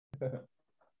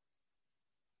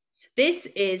This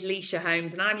is Leisha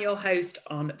Holmes, and I'm your host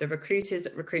on the Recruiters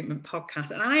Recruitment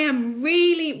Podcast. And I am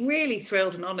really, really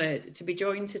thrilled and honoured to be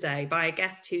joined today by a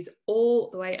guest who's all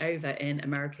the way over in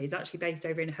America. He's actually based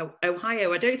over in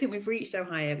Ohio. I don't think we've reached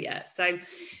Ohio yet. So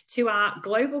to our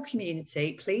global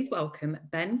community, please welcome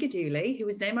Ben Guiduli,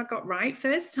 whose name I got right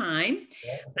first time.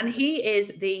 Yeah. And he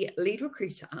is the lead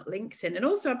recruiter at LinkedIn. And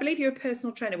also, I believe you're a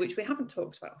personal trainer, which we haven't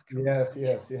talked about. Yes.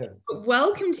 But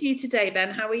welcome to you today,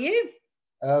 Ben. How are you?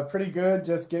 Pretty good.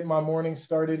 Just getting my morning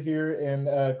started here in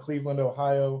Cleveland,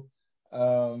 Ohio,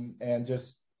 and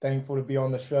just thankful to be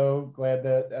on the show. Glad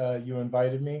that you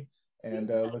invited me, and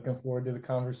looking forward to the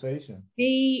conversation.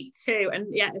 Me too. And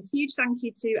yeah, a huge thank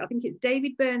you to, I think it's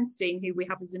David Bernstein, who we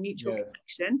have as a mutual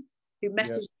connection, who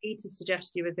messaged me to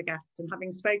suggest you as a guest. And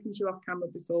having spoken to you off camera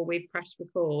before we've pressed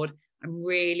record, I'm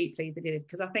really pleased that you did,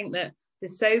 because I think that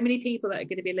there's so many people that are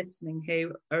going to be listening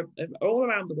who are all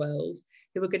around the world,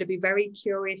 who are going to be very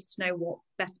curious to know what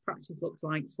best practice looks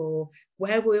like for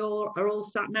where we all are all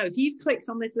sat now. If you've clicked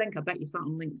on this link, I bet you're sat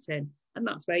on LinkedIn, and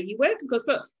that's where you work, of course.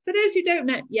 But for those who don't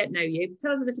yet know you,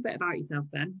 tell us a little bit about yourself,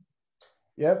 Ben.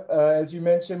 Yep. As you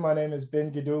mentioned, my name is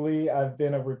Ben Guiduli. I've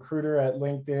been a recruiter at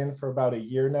LinkedIn for about a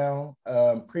year now.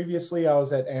 Previously, I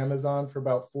was at Amazon for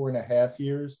about 4.5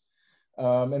 years.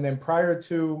 And then prior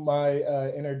to my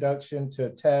introduction to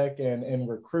tech and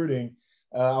recruiting,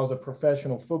 I was a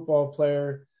professional football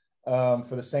player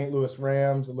for the St. Louis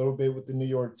Rams, a little bit with the New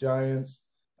York Giants.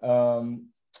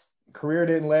 Career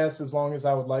didn't last as long as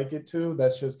I would like it to.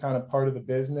 That's just kind of part of the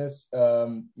business,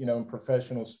 in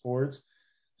professional sports.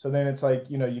 So then it's like,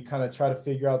 you kind of try to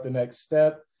figure out the next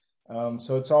step.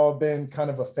 So it's all been kind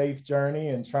of a faith journey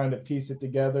and trying to piece it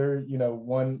together,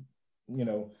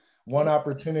 one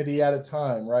opportunity at a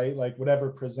time, right? Like whatever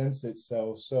presents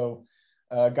itself. So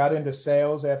got into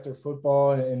sales after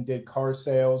football and did car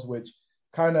sales, which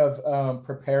kind of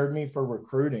prepared me for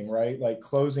recruiting, right? Like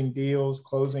closing deals,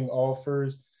 closing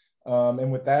offers.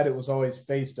 And with that, it was always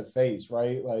face to face,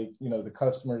 right? Like, the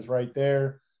customer's right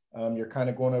there. You're kind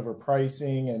of going over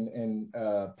pricing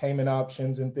and payment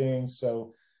options and things.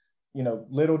 So,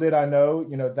 little did I know,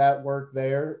 that work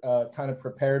there kind of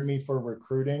prepared me for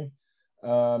recruiting.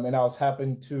 And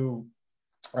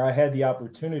I had the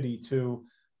opportunity to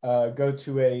go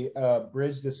to a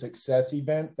Bridge to Success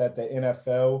event that the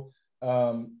NFL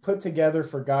put together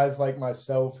for guys like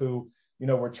myself who,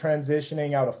 were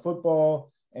transitioning out of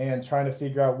football and trying to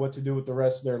figure out what to do with the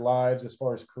rest of their lives as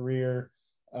far as career.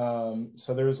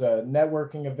 So there's a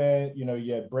networking event,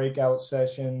 you had breakout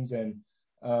sessions, and,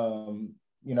 I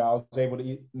was able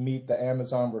to meet the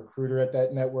Amazon recruiter at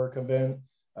that network event.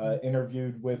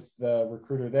 Interviewed with the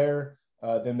recruiter there.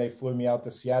 Then they flew me out to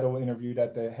Seattle, interviewed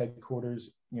at the headquarters,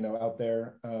 out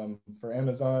there for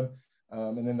Amazon.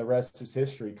 And then the rest is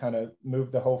history, kind of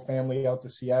moved the whole family out to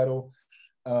Seattle.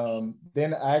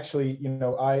 Then actually,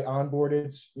 I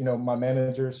onboarded, my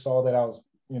manager saw that I was,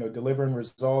 delivering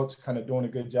results, kind of doing a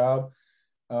good job.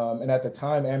 And at the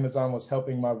time, Amazon was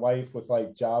helping my wife with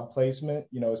like job placement,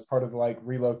 as part of like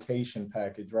relocation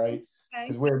package, right?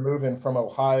 Because we're moving from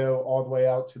Ohio all the way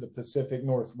out to the Pacific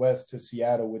Northwest to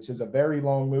Seattle, which is a very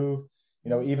long move.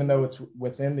 Even though it's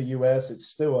within the U.S., it's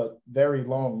still a very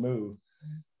long move.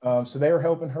 So they were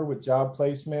helping her with job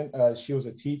placement. She was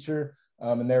a teacher,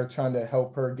 and they were trying to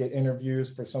help her get interviews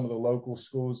for some of the local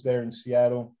schools there in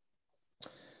Seattle.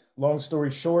 Long story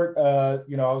short, I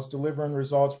was delivering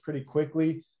results pretty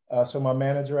quickly. So my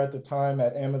manager at the time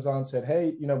at Amazon said,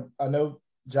 hey, I know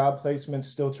job placement's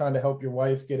still trying to help your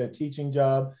wife get a teaching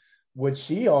job. Would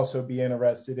she also be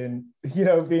interested in,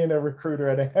 being a recruiter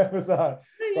at Amazon?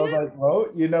 So I was like, well,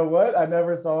 you know what? I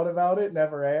never thought about it,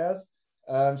 never asked.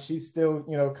 She's still,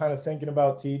 kind of thinking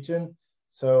about teaching.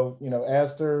 So,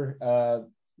 asked her,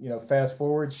 fast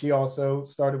forward, she also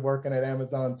started working at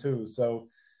Amazon too. So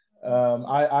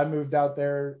I moved out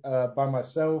there by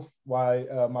myself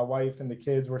while my wife and the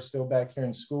kids were still back here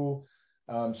in school.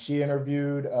 She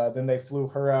interviewed, then they flew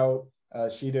her out.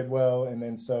 She did well. And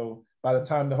then so by the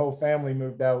time the whole family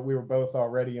moved out, we were both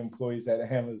already employees at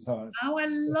Amazon. Oh, I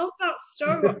love that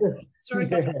story.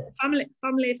 Yeah.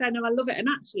 Family affair. No, I love it. And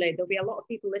actually, there'll be a lot of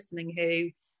people listening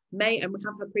who may, and we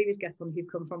have had previous guests on who've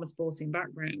come from a sporting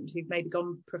background, who've maybe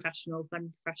gone professional,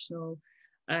 semi-professional,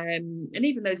 and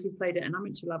even those who've played at an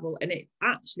amateur level. And it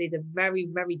actually is a very,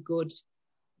 very good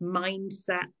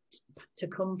mindset to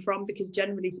come from, because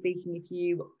generally speaking, if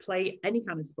you play any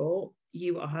kind of sport,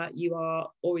 you are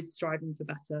always striving for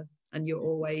better, and you're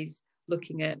always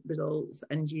looking at results,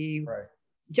 and you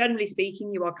generally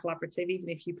speaking, you are collaborative. Even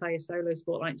if you play a solo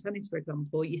sport like tennis, for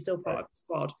example, you're still part of the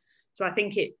squad. So I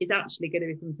think it is actually going to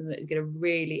be something that is going to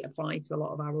really apply to a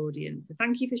lot of our audience. So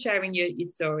thank you for sharing your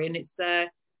story. And it's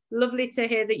lovely to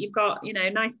hear that you've got, you know, a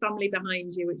nice family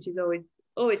behind you, which is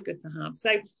always good to have.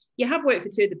 So you have worked for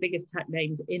two of the biggest tech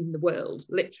names in the world,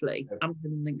 literally,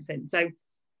 Amazon and LinkedIn. So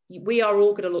we are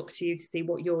all going to look to you to see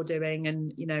what you're doing.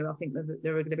 And, you know, I think that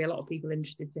there are going to be a lot of people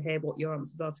interested to hear what your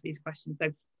answers are to these questions. So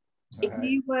if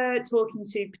you were talking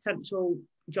to potential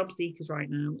job seekers right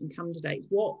now and candidates,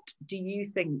 what do you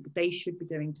think they should be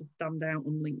doing to stand out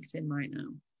on LinkedIn right now?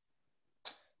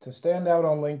 To stand out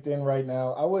on LinkedIn right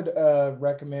now, I would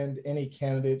recommend any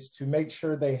candidates to make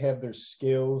sure they have their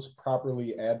skills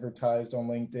properly advertised on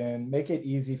LinkedIn. Make it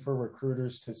easy for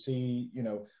recruiters to see, you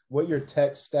know, what your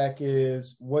tech stack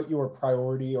is, what your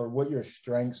priority or what your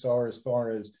strengths are as far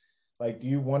as, like, do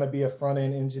you want to be a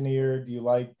front-end engineer? Do you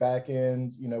like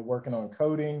back-end, you know, working on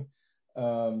coding?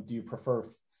 Do you prefer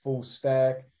full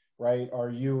stack, right?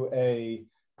 Are you a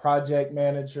project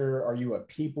manager? Are you a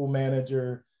people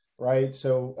manager, right?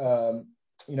 So,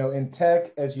 you know, in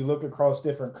tech, as you look across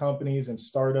different companies and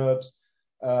startups,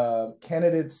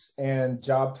 candidates and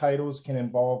job titles can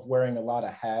involve wearing a lot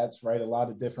of hats, right? A lot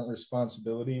of different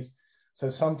responsibilities. So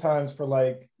sometimes for,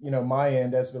 like, you know, my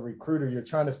end as the recruiter, you're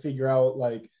trying to figure out,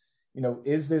 like, you know,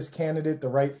 is this candidate the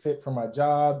right fit for my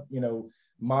job? You know,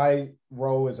 my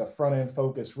role is a front end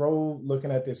focused role.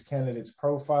 Looking at this candidate's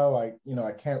profile,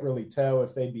 I can't really tell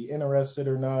if they'd be interested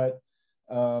or not.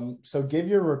 So give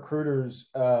your recruiters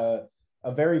a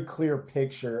very clear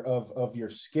picture of your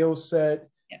skill set,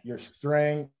 your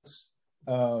strengths,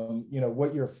 you know,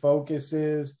 what your focus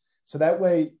is. So that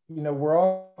way, you know, we're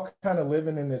all kind of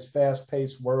living in this fast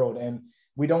paced world and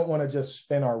we don't want to just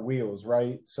spin our wheels,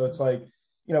 right? So it's like,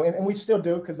 you know, and we still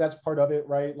do, because that's part of it,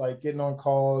 right? Like getting on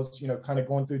calls, you know, kind of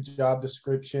going through job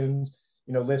descriptions,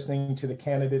 you know, listening to the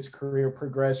candidate's career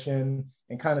progression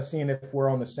and kind of seeing if we're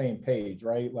on the same page,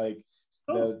 right? Like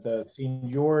the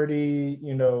seniority,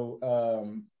 you know,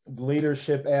 the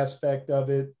leadership aspect of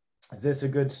it. Is this a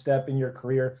good step in your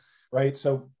career, right?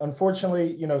 So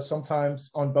unfortunately, you know,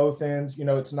 sometimes on both ends, you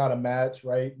know, it's not a match,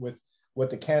 right, with what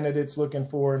the candidate's looking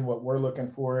for and what we're looking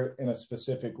for in a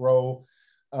specific role.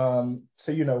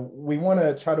 So, you know, we want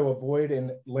to try to avoid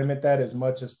and limit that as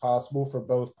much as possible for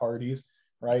both parties,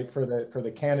 right? For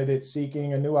the candidate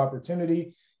seeking a new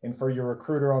opportunity and for your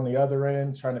recruiter on the other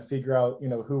end, trying to figure out, you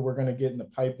know, who we're going to get in the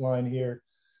pipeline here.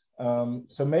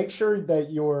 So make sure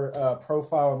that your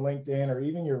profile on LinkedIn or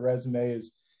even your resume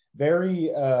is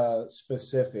very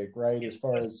specific, right? As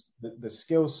far as the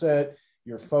skill set,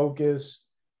 your focus.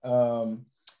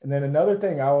 And then another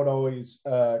thing I would always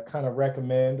kind of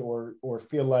recommend or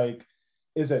feel like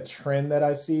is a trend that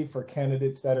I see for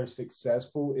candidates that are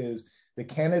successful is the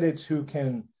candidates who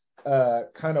can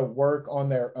kind of work on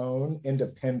their own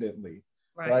independently,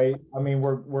 right? I mean,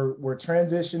 we're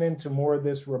transitioning to more of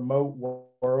this remote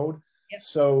world. Yep.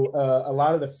 So a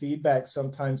lot of the feedback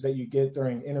sometimes that you get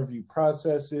during interview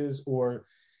processes or,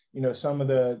 you know, some of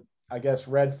the, I guess,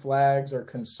 red flags or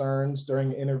concerns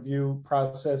during interview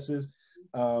processes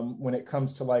when it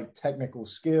comes to like technical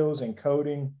skills and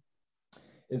coding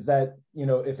is that, you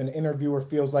know, if an interviewer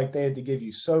feels like they had to give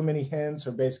you so many hints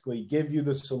or basically give you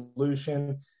the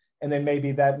solution, and then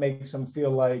maybe that makes them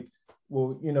feel like,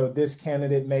 well, you know, this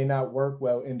candidate may not work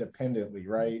well independently,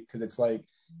 right? Because it's like,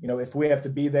 you know, if we have to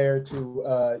be there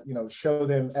to, you know, show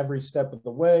them every step of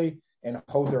the way and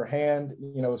hold their hand,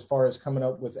 you know, as far as coming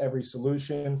up with every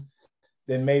solution,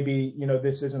 then maybe, you know,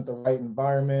 this isn't the right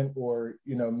environment, or,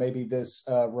 you know, maybe this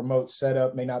remote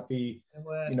setup may not be,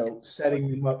 you know, setting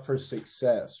them up for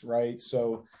success, right?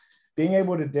 So being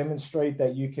able to demonstrate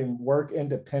that you can work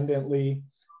independently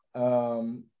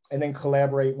and then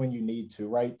collaborate when you need to,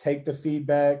 right? Take the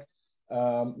feedback,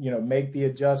 you know, make the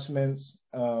adjustments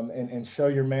and show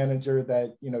your manager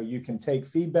that, you know, you can take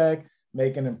feedback,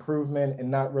 make an improvement and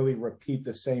not really repeat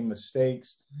the same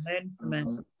mistakes.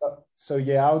 So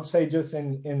yeah, I would say just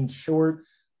in short,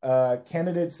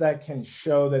 candidates that can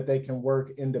show that they can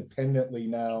work independently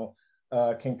now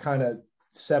can kind of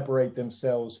separate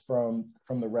themselves from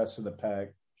the rest of the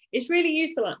pack. It's really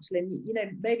useful, actually. And, you know,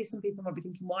 maybe some people might be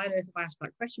thinking, why on earth have I asked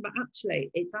that question? But actually,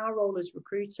 it's our role as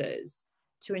recruiters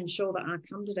to ensure that our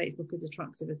candidates look as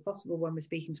attractive as possible when we're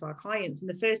speaking to our clients. And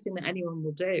the first thing that anyone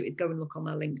will do is go and look on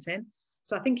their LinkedIn.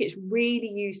 So I think it's really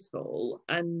useful.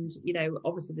 And, you know,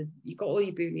 obviously you've got all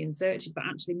your Boolean searches, but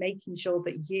actually making sure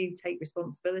that you take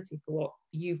responsibility for what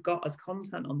you've got as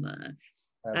content on there.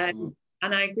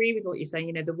 And I agree with what you're saying.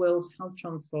 You know, the world has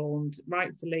transformed,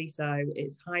 rightfully so.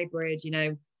 It's hybrid, you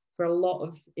know, for a lot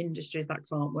of industries that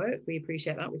can't work. We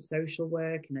appreciate that with social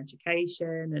work and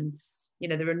education, and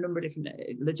there are a number of different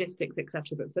logistics,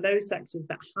 etc. But for those sectors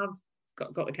that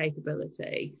have got the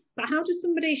capability, but how does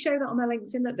somebody show that on their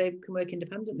LinkedIn that they can work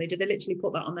independently? Do they literally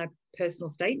put that on their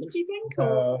personal statement, do you think?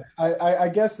 Or I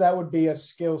guess that would be a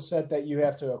skill set that you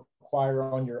have to acquire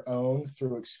on your own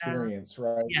through experience,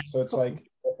 right? Yeah. So it's like,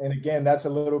 and again, that's a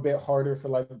little bit harder for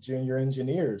like junior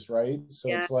engineers, right? So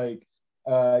it's like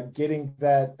getting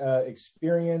that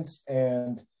experience,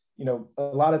 and a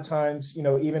lot of times,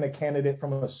 even a candidate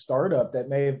from a startup that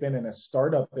may have been in a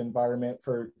startup environment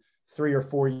for 3 or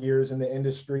 4 years in the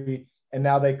industry, and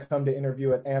now they come to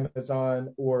interview at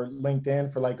Amazon or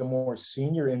LinkedIn for like a more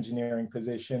senior engineering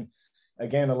position.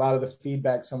 Again, a lot of the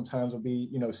feedback sometimes will be,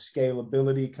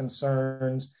 scalability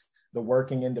concerns, the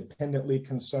working independently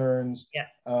concerns. Yeah.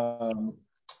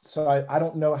 So I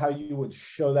don't know how you would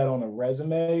show that on a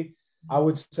resume. I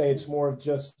would say it's more of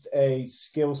just a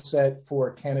skill set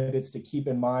for candidates to keep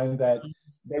in mind that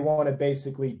they want to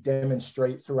basically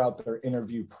demonstrate throughout their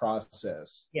interview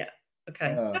process. Yeah.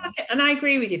 Okay. And I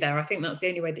agree with you there. I think that's the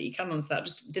only way that you can answer that. I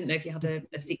just didn't know if you had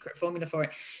a secret formula for it.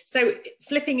 So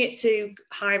flipping it to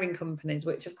hiring companies,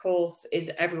 which of course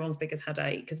is everyone's biggest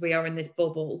headache, because we are in this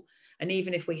bubble. And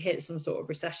even if we hit some sort of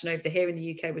recession over here in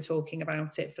the UK, we're talking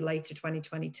about it for later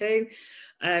 2022.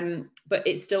 But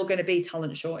it's still going to be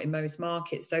talent short in most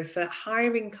markets. So for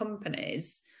hiring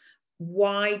companies,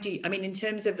 in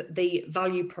terms of the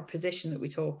value proposition that we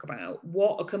talk about,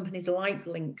 what are companies like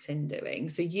LinkedIn doing?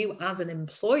 So you as an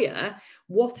employer,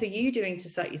 what are you doing to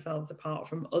set yourselves apart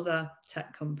from other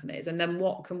tech companies? And then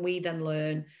what can we then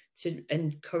learn to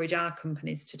encourage our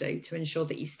companies to do to ensure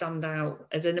that you stand out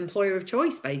as an employer of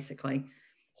choice, basically?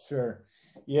 Sure.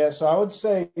 Yeah. So I would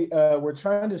say we're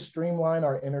trying to streamline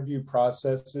our interview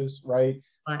processes, right?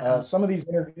 Some of these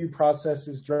interview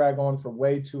processes drag on for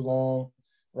way too long.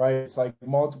 Right, it's like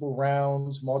multiple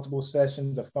rounds, multiple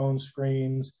sessions of phone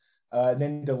screens,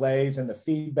 then delays in the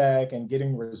feedback and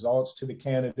getting results to the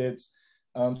candidates.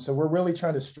 So we're really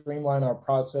trying to streamline our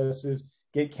processes,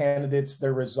 get candidates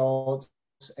their results,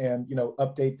 and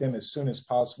update them as soon as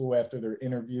possible after their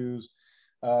interviews.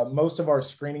 Most of our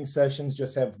screening sessions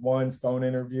just have one phone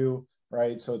interview,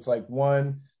 right? So it's like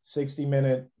one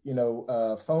 60-minute,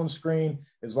 phone screen.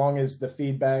 As long as the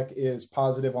feedback is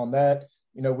positive on that,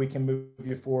 we can move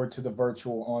you forward to the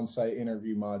virtual on-site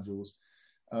interview modules.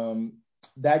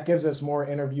 That gives us more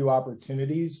interview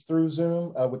opportunities through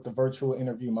Zoom with the virtual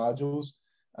interview modules.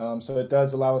 So it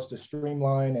does allow us to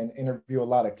streamline and interview a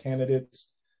lot of candidates.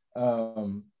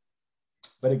 But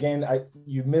again,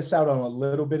 you miss out on a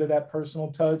little bit of that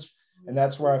personal touch. And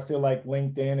that's where I feel like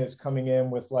LinkedIn is coming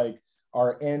in with like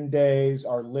our end days,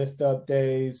 our lift up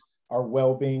days, our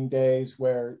well-being days,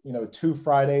 where, 2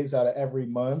 Fridays out of every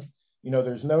month,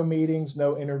 there's no meetings,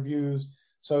 no interviews.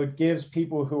 So it gives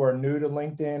people who are new to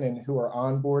LinkedIn and who are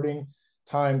onboarding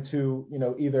time to,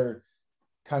 either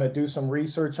kind of do some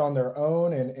research on their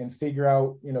own and figure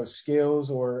out,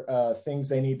 skills or things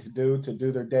they need to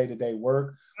do their day-to-day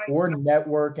work, or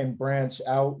network and branch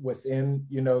out within,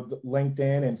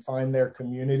 LinkedIn and find their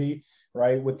community,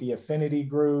 right? With the affinity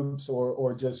groups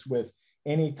or just with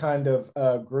any kind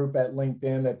of group at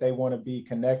LinkedIn that they want to be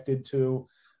connected to.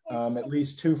 At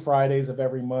least 2 Fridays of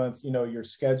every month, your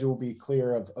schedule will be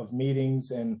clear of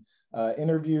meetings and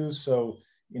interviews. So,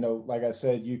 like I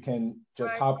said, you can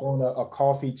just hop on a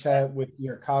coffee chat with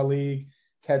your colleague,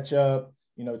 catch up,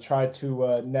 try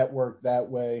to network that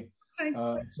way.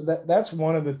 So that's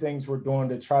one of the things we're doing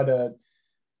to try to,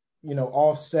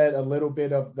 offset a little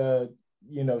bit of the,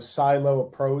 silo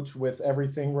approach with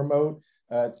everything remote.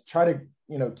 Try to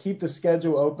keep the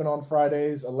schedule open on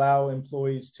Fridays, allow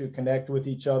employees to connect with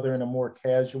each other in a more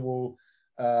casual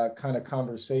kind of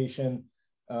conversation.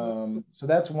 So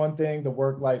that's one thing, the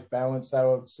work-life balance. I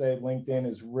would say LinkedIn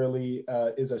is really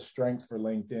is a strength for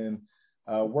LinkedIn.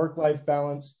 Work-life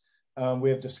balance. We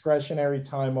have discretionary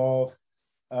time off.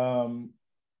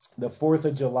 The 4th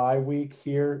of July week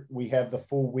here, we have the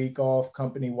full week off,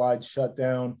 company-wide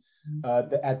shutdown.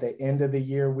 At the end of the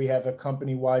year, we have a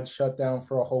company-wide shutdown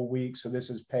for a whole week. So this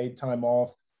is paid time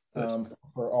off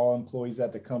for all employees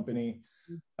at the company.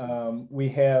 We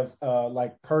have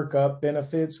like perk up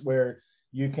benefits where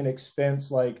you can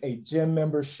expense like a gym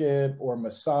membership or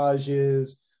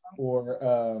massages or,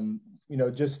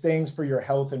 just things for your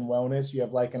health and wellness. You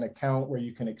have like an account where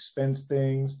you can expense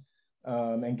things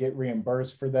and get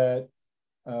reimbursed for that.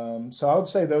 So I would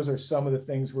say those are some of the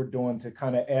things we're doing to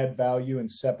kind of add value and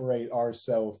separate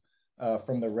ourselves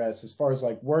from the rest as far as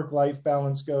like work-life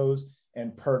balance goes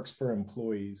and perks for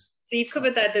employees. So you've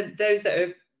covered that, those that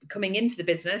are coming into the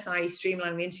business, i.e.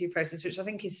 streamlining the interview process, which I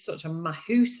think is such a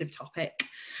massive topic.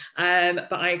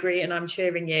 But I agree, and I'm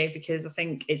cheering you, because I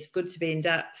think it's good to be in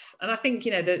depth. And I think,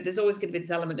 you know, there's always going to be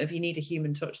this element of you need a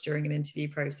human touch during an interview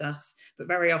process, but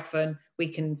very often we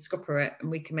can scupper it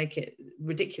and we can make it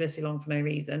ridiculously long for no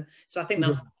reason. So I think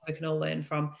that's what we can all learn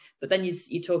from. But then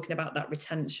you're talking about that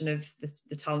retention of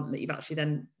the talent that you've actually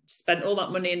then spent all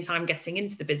that money and time getting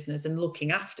into the business and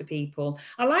looking after people.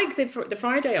 I like the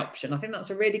Friday option. I think that's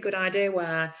a really good idea,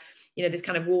 where, you know, this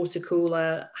kind of water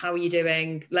cooler, how are you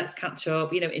doing? Let's catch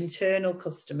up. You know, internal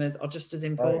customers are just as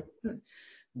important. Right.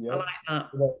 Yep. I like that.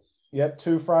 Yep,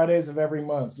 2 Fridays of every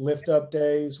month. Lift up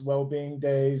days, well-being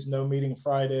days, no meeting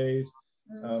Fridays.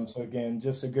 So again,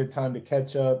 just a good time to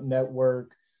catch up,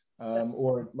 network,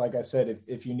 or like I said,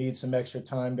 if you need some extra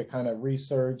time to kind of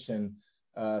research and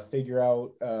figure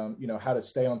out, you know, how to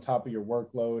stay on top of your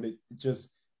workload. It just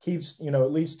keeps, you know,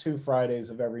 at least 2 Fridays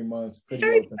of every month. It's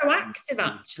very proactive,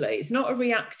 actually. It's not a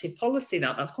reactive policy.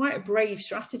 That's quite a brave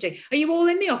strategy. Are you all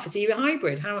in the office? Are you a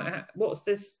hybrid? What's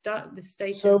the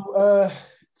status? So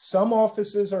some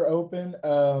offices are open.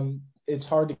 It's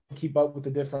hard to keep up with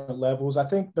the different levels. I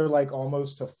think they're like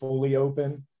almost to fully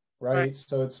open. Right.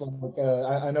 So it's like,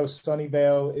 I know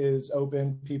Sunnyvale is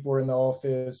open. People are in the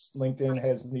office. LinkedIn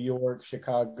has New York,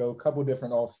 Chicago, a couple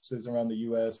different offices around the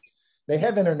US. They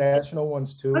have international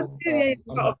ones too. Yeah,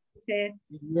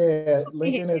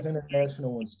 LinkedIn has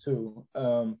international ones too.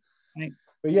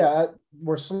 But yeah,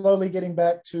 we're slowly getting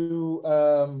back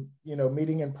to, you know,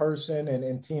 meeting in person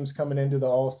and teams coming into the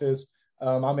office.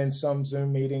 I'm in some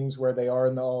Zoom meetings where they are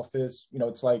in the office. You know,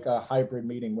 it's like a hybrid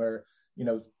meeting where, you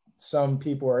know, some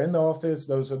people are in the office,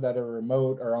 those that are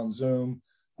remote are on Zoom.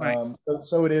 Right.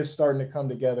 So it is starting to come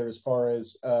together as far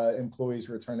as employees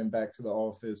returning back to the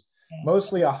office.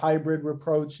 Mostly a hybrid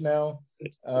approach now,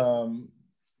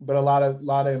 but a lot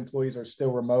of employees are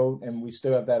still remote, and we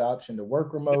still have that option to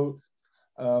work remote.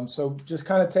 So just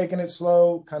kind of taking it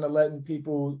slow, kind of letting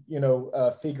people, you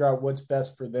know, figure out what's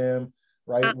best for them,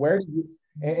 right? Where do you,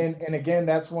 and again,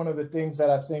 that's one of the things that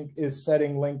I think is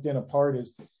setting LinkedIn apart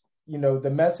is, you know, the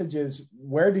message is,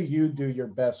 where do you do your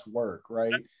best work,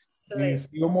 right? Absolutely. Do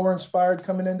you feel more inspired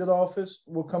coming into the office?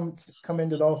 Well, come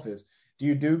into the office. Do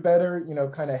you do better, you know,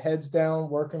 kind of heads down,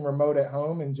 working remote at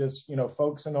home and just, you know,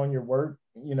 focusing on your work,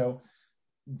 you know,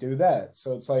 do that.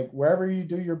 So it's like wherever you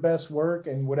do your best work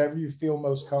and whatever you feel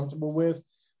most comfortable with,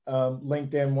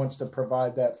 LinkedIn wants to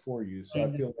provide that for you. So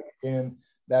I feel like, again,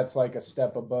 that's like a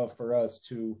step above for us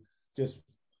to just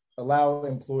allow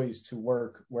employees to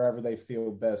work wherever they feel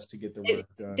best to get their work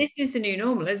done. This is the new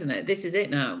normal, isn't it? This is it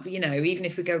now. You know, even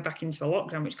if we go back into a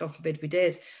lockdown, which God forbid we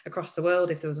did across the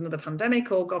world, if there was another pandemic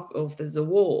or if there's a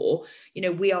war, you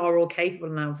know, we are all capable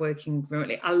now of working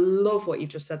remotely. I love what you've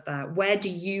just said there. Where do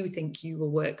you think you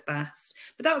will work best?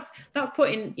 But that's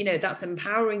putting, you know, that's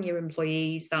empowering your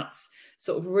employees. That's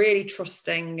sort of really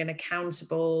trusting and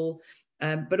accountable.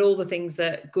 But all the things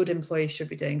that good employees should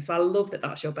be doing. So I love that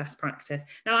that's your best practice.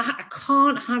 Now, I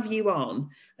can't have you on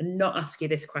and not ask you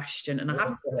this question, and I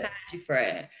haven't prepared you for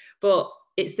it, but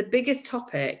it's the biggest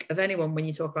topic of anyone when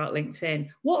you talk about LinkedIn.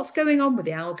 What's going on with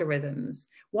the algorithms?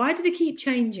 Why do they keep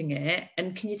changing it?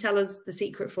 And can you tell us the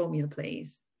secret formula,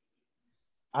 please?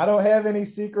 I don't have any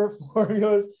secret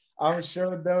formulas. I'm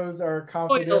sure those are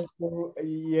confidential.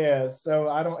 Yeah, so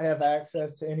I don't have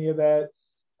access to any of that.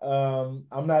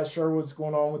 I'm not sure what's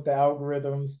going on with the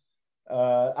algorithms.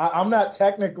 I'm not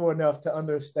technical enough to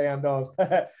understand all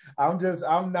that.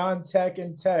 I'm non-tech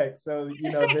in tech. So, you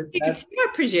know, that's,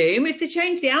 I presume if they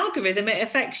change the algorithm, it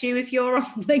affects you if you're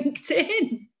on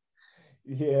LinkedIn.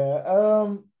 Yeah.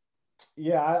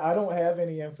 I don't have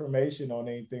any information on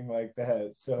anything like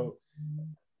that. So,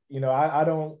 you know, I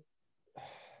don't.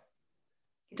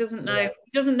 He doesn't know.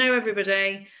 He doesn't know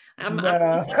everybody.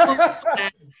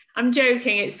 I'm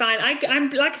joking. It's fine. I'm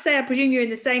like I say, I presume you're in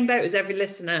the same boat as every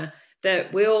listener,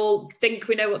 that we all think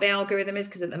we know what the algorithm is,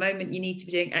 because at the moment you need to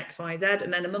be doing X, Y, Z,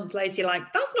 and then a month later you're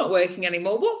like, that's not working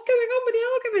anymore. What's going on with the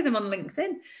algorithm on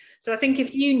LinkedIn? So I think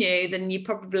if you knew, then you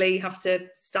probably have to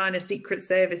sign a secret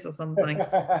service or something.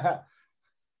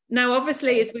 Now,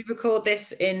 obviously, as we record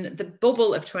this in the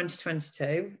bubble of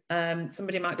 2022,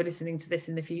 somebody might be listening to this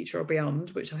in the future or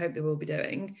beyond, which I hope they will be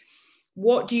doing.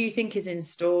 What do you think is in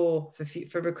store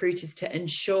for recruiters to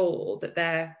ensure that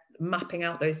they're mapping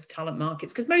out those talent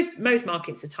markets? Because most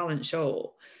markets are talent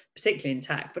short, particularly in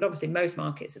tech, but obviously most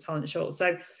markets are talent short.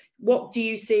 So what do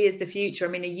you see as the future? I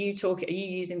mean, are you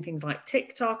using things like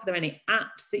TikTok? Are there any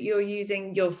apps that you're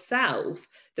using yourself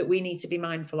that we need to be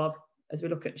mindful of as we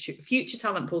look at future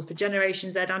talent pools for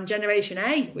Generation Z and Generation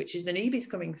A, which is the newbies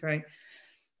coming through?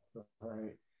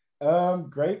 Right.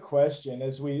 Great question.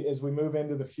 As we move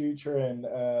into the future and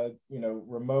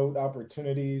remote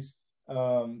opportunities,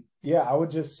 yeah, I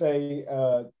would just say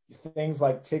things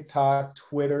like TikTok,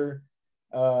 Twitter,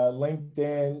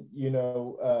 LinkedIn,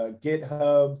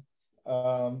 GitHub.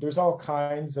 There's all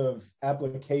kinds of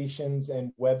applications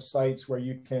and websites where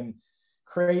you can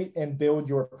create and build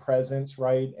your presence,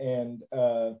 right? And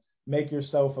make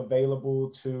yourself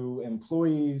available to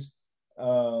employees.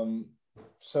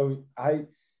 So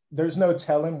there's no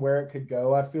telling where it could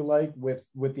go. I feel like with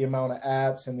the amount of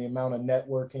apps and the amount of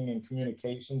networking and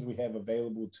communications we have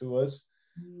available to us.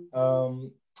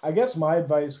 I guess my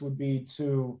advice would be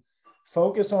to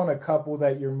focus on a couple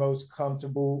that you're most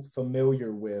comfortable,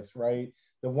 familiar with, right?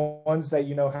 The ones that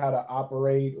you know how to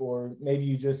operate, or maybe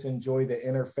you just enjoy the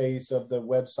interface of the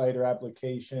website or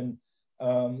application.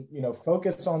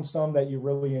 Focus on some that you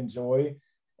really enjoy,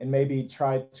 and maybe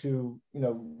try to,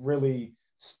 really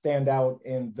stand out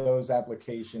in those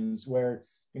applications where,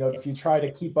 if you try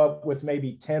to keep up with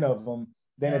maybe 10 of them,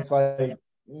 then it's like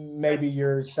maybe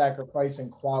you're sacrificing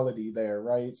quality there,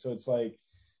 right? So it's like,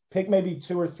 pick maybe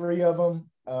 2 or 3 of them,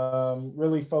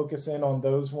 really focus in on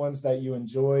those ones that you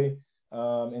enjoy,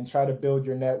 and try to build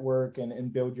your network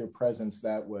and build your presence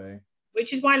that way.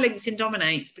 Which is why LinkedIn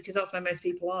dominates, because that's where most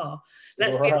people are.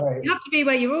 You have to be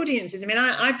where your audience is. I mean,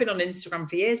 I've been on Instagram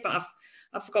for years, but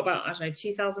I've got about, I don't know,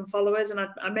 2,000 followers, and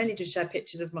I mainly just share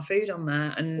pictures of my food on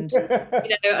there. And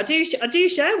I do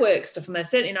share work stuff on there,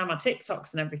 certainly now my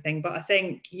TikToks and everything. But I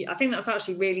think that's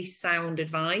actually really sound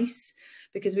advice,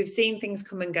 because we've seen things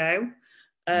come and go.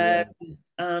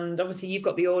 And obviously you've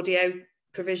got the audio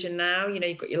provision now,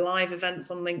 you've got your live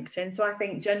events on LinkedIn. So I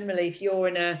think generally, if you're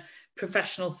in a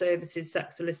professional services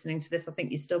sector listening to this, I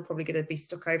think you're still probably going to be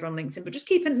stuck over on LinkedIn. But just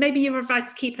maybe your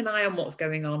advice, keep an eye on what's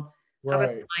going on.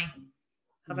 Right.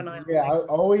 Have an eye. Yeah, I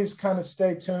always kind of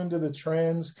stay tuned to the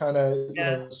trends, kind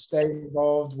of stay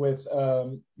involved with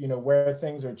where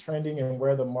things are trending and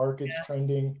where the market's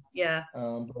trending.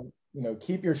 But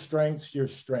keep your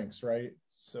strengths, right?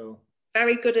 So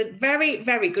very good, very,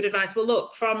 very good advice. Well,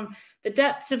 look, from the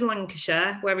depths of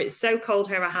Lancashire, where it's so cold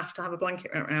here, I have to have a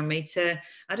blanket around me, to,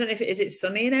 I don't know if is it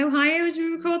sunny in Ohio as we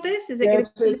record this? Is it? Yeah,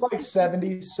 it's like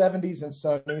 70s and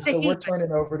sunny. So we're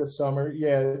turning over to summer.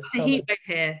 Yeah, it's a heat wave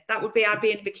here. I'd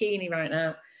be in a bikini right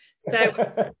now. So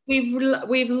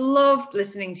we've loved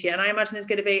listening to you, and I imagine there's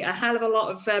going to be a hell of a lot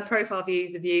of profile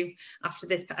views of you after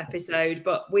this episode.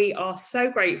 But we are so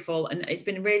grateful, and it's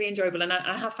been really enjoyable, and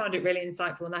I have found it really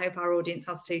insightful, and I hope our audience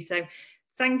has too. So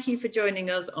thank you for joining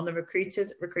us on the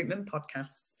Recruiters Recruitment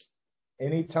Podcast.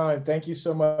 Anytime. Thank you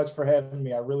so much for having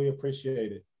me. I really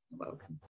appreciate it. You're welcome.